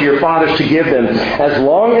swore to your fathers to give them, as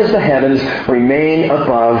long as the heavens remain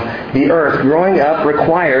above the earth. Growing up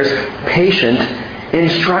requires patient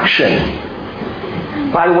instruction.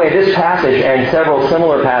 By the way, this passage and several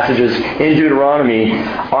similar passages in Deuteronomy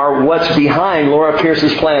are what's behind Laura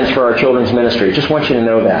Pierce's plans for our children's ministry. Just want you to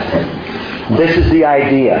know that. This is the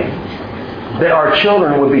idea, that our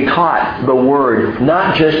children would be taught the Word,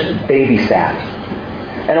 not just babysat.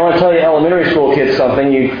 And I want to tell you, elementary school kids,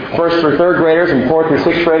 something. You first through third graders and fourth through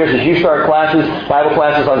sixth graders, as you start classes, Bible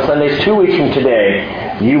classes on Sundays, 2 weeks from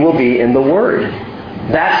today, you will be in the Word.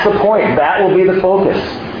 That's the point. That will be the focus.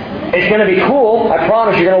 It's going to be cool. I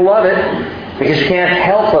promise you're going to love it, because you can't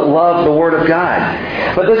help but love the Word of God.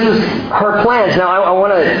 But this is her plans. Now, I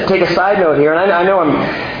want to take a side note here, and I know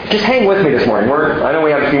just hang with me this morning. I know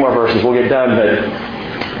we have a few more verses. We'll get done,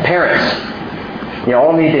 but parents, you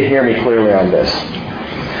all need to hear me clearly on this.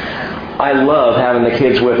 I love having the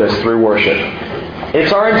kids with us through worship.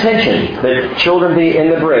 It's our intention that children be in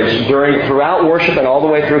the bridge throughout worship and all the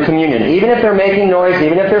way through communion. Even if they're making noise,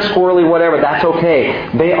 even if they're squirrely, whatever, that's okay.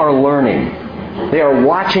 They are learning. They are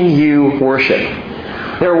watching you worship.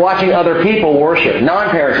 They're watching other people worship.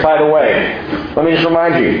 Non-parents, by the way, let me just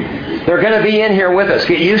remind you, they're going to be in here with us.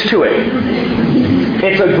 Get used to it.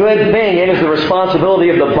 It's a good thing. It is the responsibility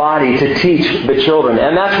of the body to teach the children.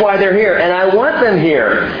 And that's why they're here. And I want them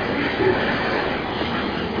here.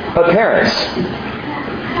 But parents,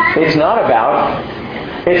 it's not about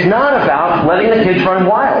letting the kids run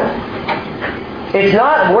wild.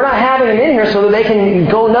 We're not having them in here so that they can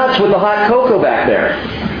go nuts with the hot cocoa back there.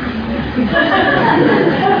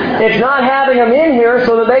 It's not having them in here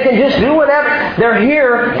so that they can just do whatever. They're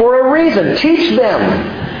here for a reason. Teach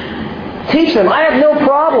them. Teach them. I have no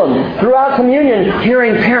problem throughout communion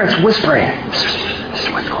hearing parents whispering, "This is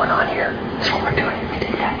what's going on here. This is what we're doing.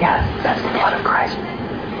 Yeah, that's the blood of Christ."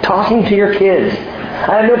 Talking to your kids.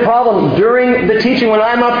 I have no problem during the teaching when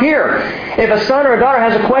I'm up here. If a son or a daughter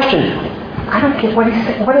has a question, I don't get what he's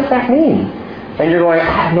saying. What does that mean? And you're going, I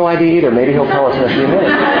have no idea either. Maybe he'll tell us in a few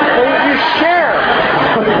minutes. So you share.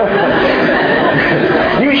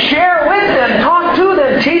 You share with them. Talk to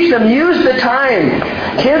them. Teach them. Use the time.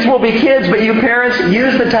 Kids will be kids, but you parents,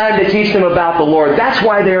 use the time to teach them about the Lord. That's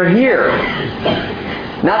why they're here.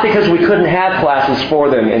 Not because we couldn't have classes for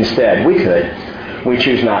them instead. We could. We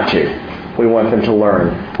choose not to. We want them to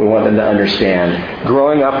learn. We want them to understand.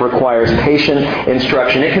 Growing up requires patient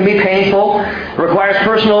instruction. It can be painful. It requires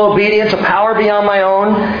personal obedience, a power beyond my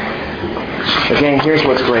own. Again, here's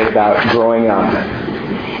what's great about growing up.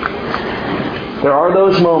 There are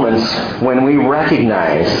those moments when we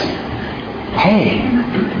recognize, hey,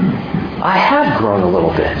 I have grown a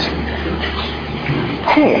little bit.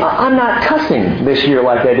 Hey, I'm not cussing this year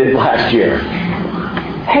like I did last year.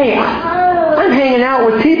 Hey, I'm hanging out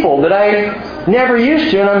with people that I never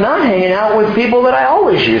used to, and I'm not hanging out with people that I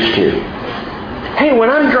always used to. Hey, when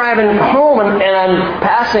I'm driving home and I'm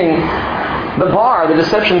passing the bar, the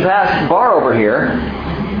Deception Pass bar over here,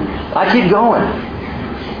 I keep going.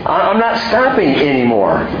 I'm not stopping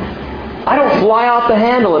anymore. I don't fly off the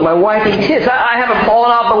handle at my wife and kids. I haven't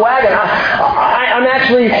fallen off the wagon. I'm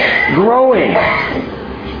actually growing.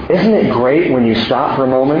 Isn't it great when you stop for a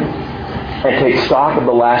moment and take stock of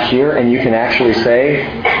the last year, and you can actually say,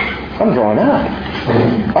 I'm growing up.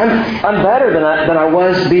 I'm better than I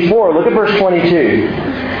was before. Look at verse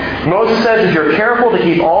 22. Moses says, if you're careful to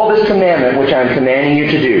keep all this commandment which I'm commanding you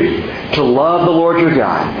to do, to love the Lord your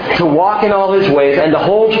God, to walk in all His ways, and to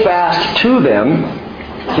hold fast to them,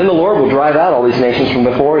 then the Lord will drive out all these nations from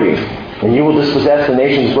before you. And you will dispossess the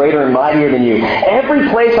nations greater and mightier than you. Every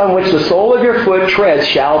place on which the sole of your foot treads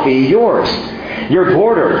shall be yours. Your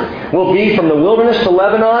border will be from the wilderness to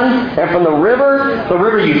Lebanon, and from the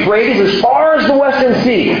river Euphrates, as far as the western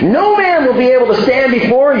sea. No man will be able to stand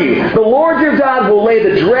before you. The Lord your God will lay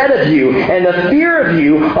the dread of you and the fear of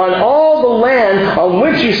you on all the land on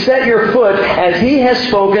which you set your foot, as He has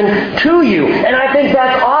spoken to you. And I think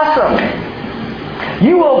that's awesome.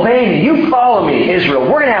 You obey me. You follow me, Israel.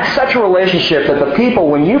 We're going to have such a relationship that the people,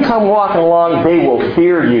 when you come walking along, they will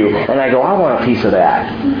fear you. And I go, I want a piece of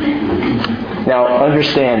that. Now,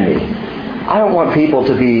 understand me. I don't want people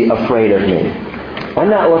to be afraid of me. I'm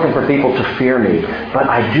not looking for people to fear me, but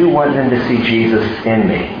I do want them to see Jesus in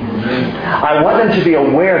me. I want them to be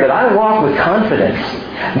aware that I walk with confidence.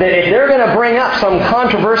 That if they're going to bring up some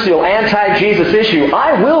controversial anti-Jesus issue,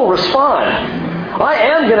 I will respond. I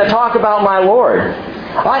am going to talk about my Lord.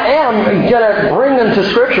 I am going to bring them to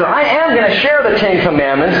Scripture. I am going to share the Ten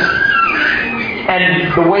Commandments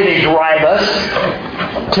and the way they drive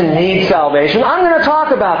us to need salvation. I'm going to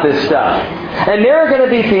talk about this stuff. And there are going to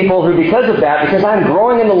be people who, because of that, because I'm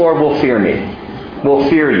growing in the Lord, will fear me. Will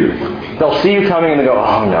fear you. They'll see you coming and they go,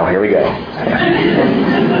 oh no, here we go.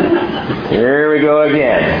 Here we go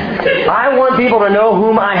again. I want people to know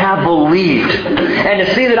whom I have believed and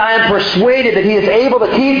to see that I am persuaded that He is able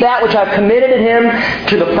to keep that which I've committed to Him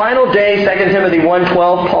to the final day. 2 Timothy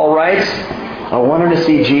 1:12, Paul writes, I want them to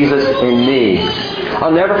see Jesus in me.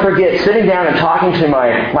 I'll never forget sitting down and talking to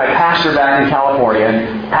my pastor back in California,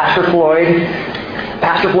 Pastor Floyd.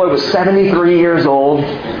 Pastor Floyd was 73 years old.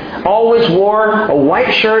 Always wore a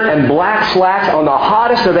white shirt and black slacks on the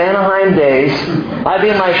hottest of Anaheim days. I'd be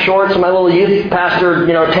in my shorts and my little youth pastor,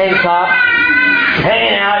 tank top,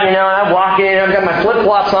 hanging out, and I walk in, I've got my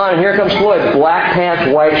flip-flops on, and here comes Floyd. Black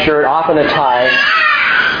pants, white shirt, off in a tie.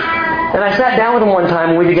 And I sat down with him one time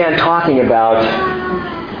and we began talking about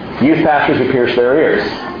youth pastors who pierce their ears,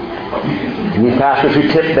 youth pastors who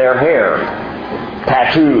tip their hair,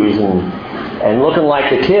 tattoos, and looking like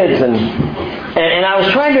the kids, and I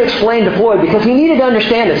was trying to explain to Floyd, because he needed to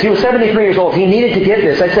understand this. He was 73 years old. He needed to get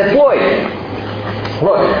this. I said, Floyd,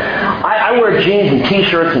 look, I wear jeans and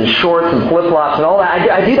T-shirts and shorts and flip-flops and all that.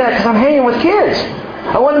 I do that because I'm hanging with kids.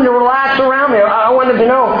 I want them to relax around me. I want them to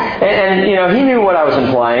know. And he knew what I was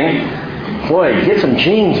implying. Floyd, get some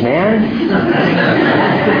jeans, man.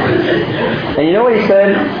 And you know what he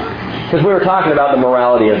said? Because we were talking about the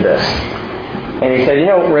morality of this. And he said,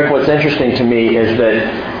 Rick, what's interesting to me is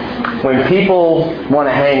that when people want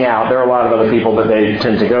to hang out, there are a lot of other people that they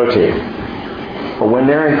tend to go to. But when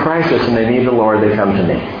they're in crisis and they need the Lord, they come to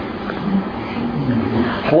me.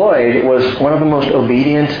 Floyd was one of the most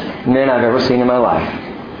obedient men I've ever seen in my life.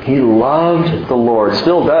 He loved the Lord.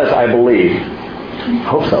 Still does, I believe.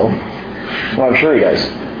 Hope so. Well, I'm sure he does.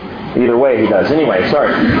 Either way, he does. Anyway,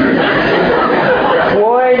 sorry.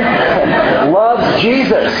 Floyd loves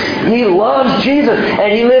Jesus. He loves Jesus.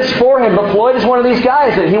 And he lives for Him. But Floyd is one of these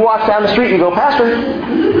guys that he walks down the street and you go, Pastor.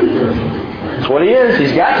 That's what he is.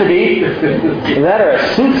 He's got to be. Either that or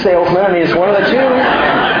a suit salesman. I mean, it's one of the two.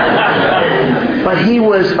 But he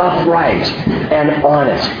was upright and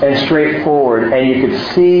honest and straightforward. And you could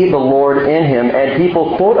see the Lord in him. And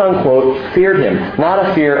people, quote unquote, feared him. Not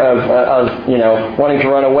a fear of wanting to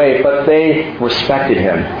run away, but they respected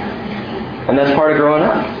him. And that's part of growing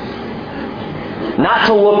up. Not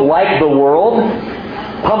to look like the world,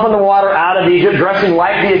 pumping the water out of Egypt, dressing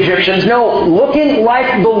like the Egyptians. No, looking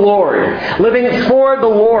like the Lord, living for the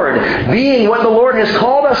Lord, being what the Lord has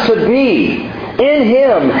called us to be in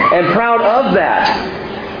Him, and proud of that.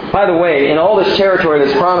 By the way, in all this territory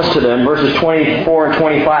that's promised to them, verses 24 and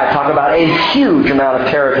 25 talk about a huge amount of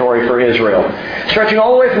territory for Israel. Stretching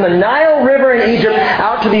all the way from the Nile River in Egypt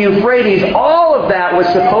out to the Euphrates, all of that was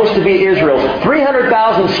supposed to be Israel's.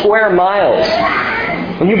 300,000 square miles.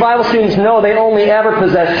 And you Bible students know they only ever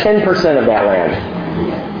possessed 10% of that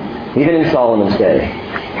land. Even in Solomon's day.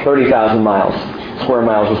 30,000 square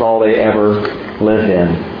miles was all they ever lived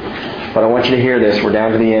in. But I want you to hear this. We're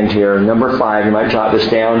down to the end here. Number 5, you might jot this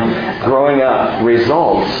down. Growing up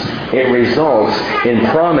results in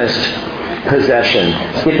promised possession.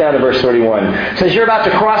 Skip down to verse 31. It says, you're about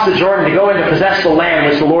to cross the Jordan to go in to possess the land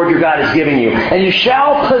which the Lord your God is giving you. And you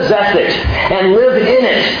shall possess it and live in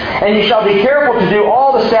it. And you shall be careful to do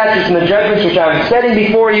all the statutes and the judgments which I am setting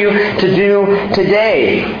before you to do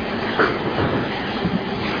today.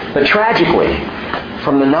 But tragically,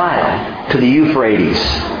 from the Nile to the Euphrates,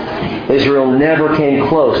 Israel never came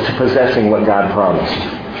close to possessing what God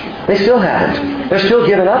promised. They still haven't. They're still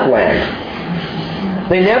giving up land.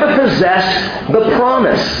 They never possessed the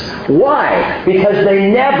promise. Why? Because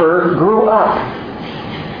they never grew up.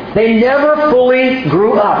 They never fully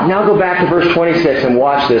grew up. Now go back to verse 26 and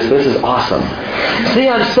watch this. This is awesome. See,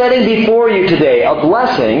 I'm setting before you today a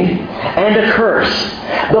blessing and a curse.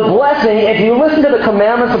 The blessing, if you listen to the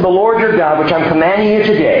commandments of the Lord your God, which I'm commanding you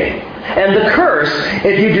today. And the curse,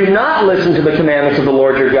 if you do not listen to the commandments of the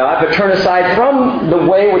Lord your God, but turn aside from the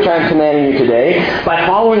way which I am commanding you today, by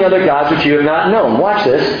following other gods which you have not known. Watch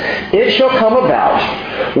this. It shall come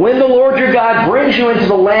about, when the Lord your God brings you into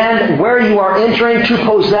the land where you are entering to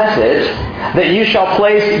possess it, that you shall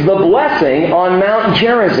place the blessing on Mount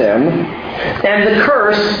Gerizim, and the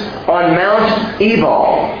curse on Mount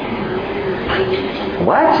Ebal.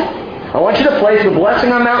 What? I want you to place the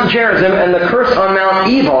blessing on Mount Gerizim and the curse on Mount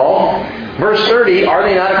Ebal. Verse 30, are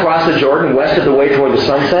they not across the Jordan, west of the way toward the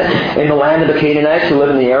sunset, in the land of the Canaanites who live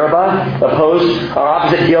in the Arabah,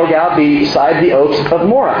 opposite Gilgal, beside the oaks of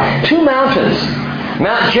Morah? Two mountains,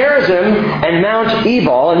 Mount Gerizim and Mount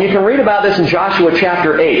Ebal, and you can read about this in Joshua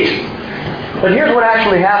chapter 8. But here's what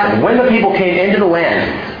actually happened. When the people came into the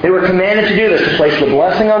land, they were commanded to do this, to place the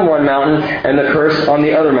blessing on one mountain and the curse on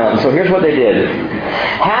the other mountain. So here's what they did.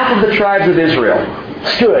 Half of the tribes of Israel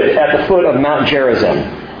stood at the foot of Mount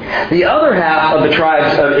Gerizim. The other half of the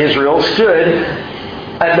tribes of Israel stood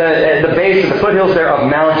at the base of the foothills there of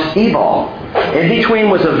Mount Ebal. In between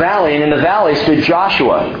was a valley, and in the valley stood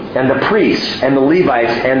Joshua and the priests and the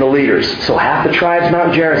Levites and the leaders. So half the tribes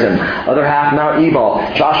Mount Gerizim, other half Mount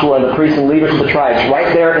Ebal, Joshua and the priests and leaders of the tribes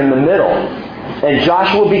right there in the middle. And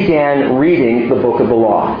Joshua began reading the book of the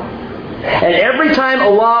law. And every time a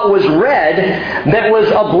law was read that was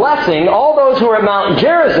a blessing, all those who were at Mount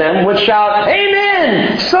Gerizim would shout,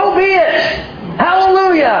 Amen! So be it!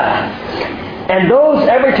 Hallelujah! And those,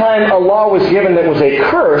 every time a law was given that was a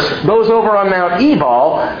curse, those over on Mount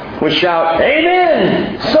Ebal would shout,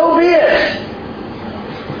 Amen! So be it!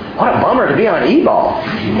 What a bummer to be on Ebal.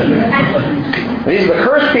 These are the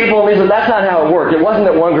cursed people, and that's not how it worked. It wasn't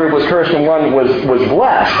that one group was cursed and one was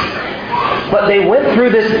blessed. But they went through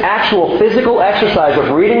this actual physical exercise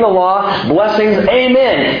of reading the law, blessings,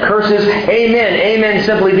 amen, curses, amen, amen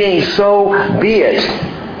simply being so be it.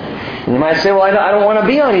 And you might say, well, I don't want to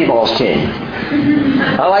be on Ebal's team.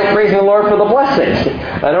 I like praising the Lord for the blessings.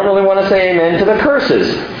 I don't really want to say amen to the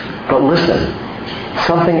curses. But listen,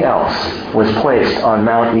 something else was placed on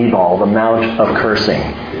Mount Ebal, the Mount of Cursing.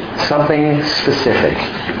 Something specific.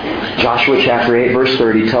 Joshua chapter 8 verse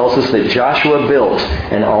 30 tells us that Joshua built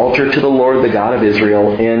an altar to the Lord, the God of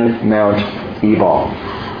Israel, in Mount Ebal.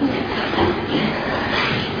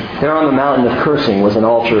 There on the mountain of cursing was an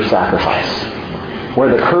altar of sacrifice.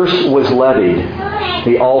 Where the curse was levied,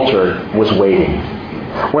 the altar was waiting.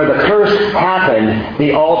 Where the curse happened,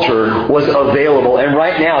 the altar was available. And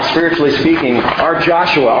right now, spiritually speaking, our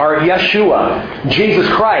Joshua, our Yeshua, Jesus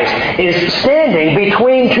Christ, is standing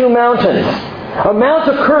between two mountains. A mount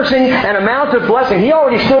of cursing and a mount of blessing. He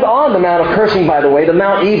already stood on the mount of cursing, by the way, the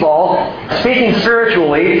Mount Ebal. Speaking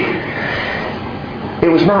spiritually, it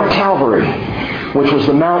was Mount Calvary, which was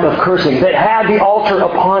the Mount of Cursing, that had the altar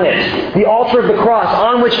upon it. The altar of the cross,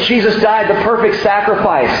 on which Jesus died, the perfect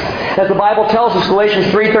sacrifice. As the Bible tells us, Galatians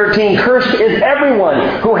 3:13, cursed is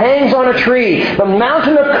everyone who hangs on a tree. The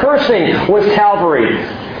mountain of cursing was Calvary.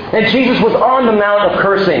 And Jesus was on the Mount of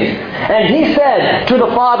Cursing. And He said to the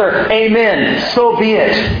Father, Amen, so be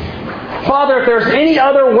it. Father, if there's any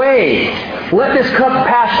other way, let this cup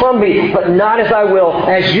pass from me, but not as I will,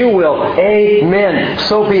 as you will. Amen.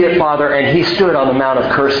 So be it, Father. And He stood on the Mount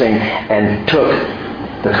of Cursing and took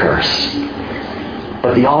the curse.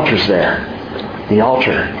 But the altar's there. The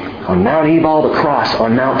altar on Mount Ebal, the cross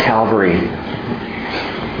on Mount Calvary.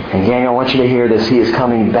 And gang, I want you to hear this. He is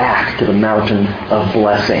coming back to the mountain of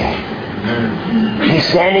blessing. He's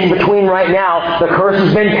standing between right now. The curse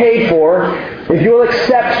has been paid for. If you will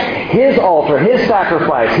accept His altar, His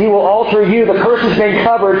sacrifice, He will alter you. The curse has been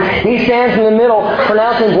covered. He stands in the middle,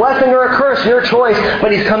 pronouncing blessing or a curse, your choice.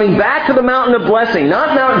 But He's coming back to the mountain of blessing.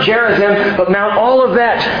 Not Mount Gerizim, but Mount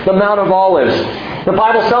Olivet, the Mount of Olives. The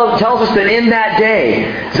Bible tells us that in that day,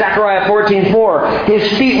 Zechariah 14:4,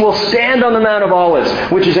 His feet will stand on the Mount of Olives,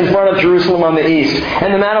 which is in front of Jerusalem on the east.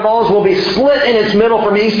 And the Mount of Olives will be split in its middle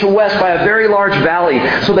from east to west by a very large valley,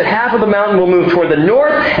 so that half of the mountain will move toward the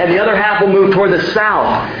north and the other half will move toward the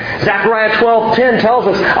south. Zechariah 12:10 tells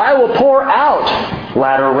us, I will pour out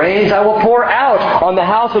latter rains. I will pour out on the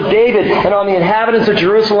house of David and on the inhabitants of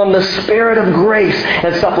Jerusalem the spirit of grace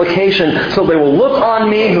and supplication, so they will look on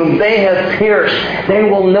me whom they have pierced. They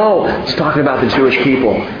will know. It's talking about the Jewish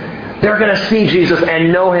people. They're going to see Jesus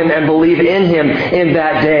and know Him and believe in Him in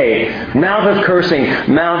that day. Mount of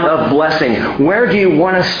cursing, Mount of blessing. Where do you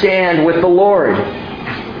want to stand with the Lord?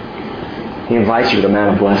 He invites you to the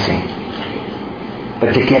Mount of blessing.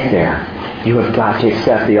 But to get there, you have got to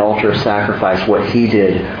accept the altar of sacrifice, what He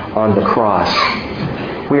did on the cross.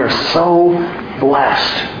 We are so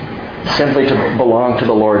blessed simply to belong to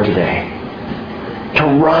the Lord today. To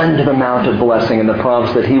run to the Mount of blessing and the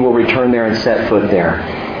promise that He will return there and set foot there.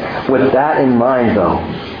 With that in mind, though,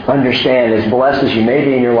 understand, as blessed as you may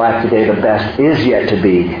be in your life today, the best is yet to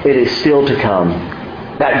be. It is still to come.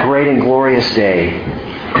 That great and glorious day.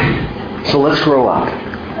 So let's grow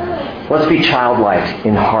up. Let's be childlike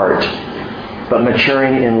in heart, but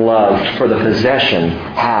maturing in love, for the possession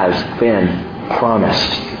has been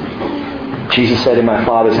promised. Jesus said, in my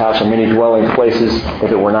Father's house are many dwelling places.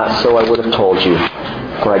 If it were not so, I would have told you.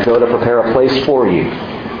 For I go to prepare a place for you.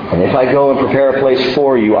 And if I go and prepare a place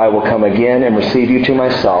for you, I will come again and receive you to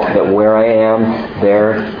myself, that where I am,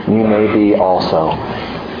 there you may be also.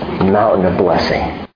 Mountain of blessing.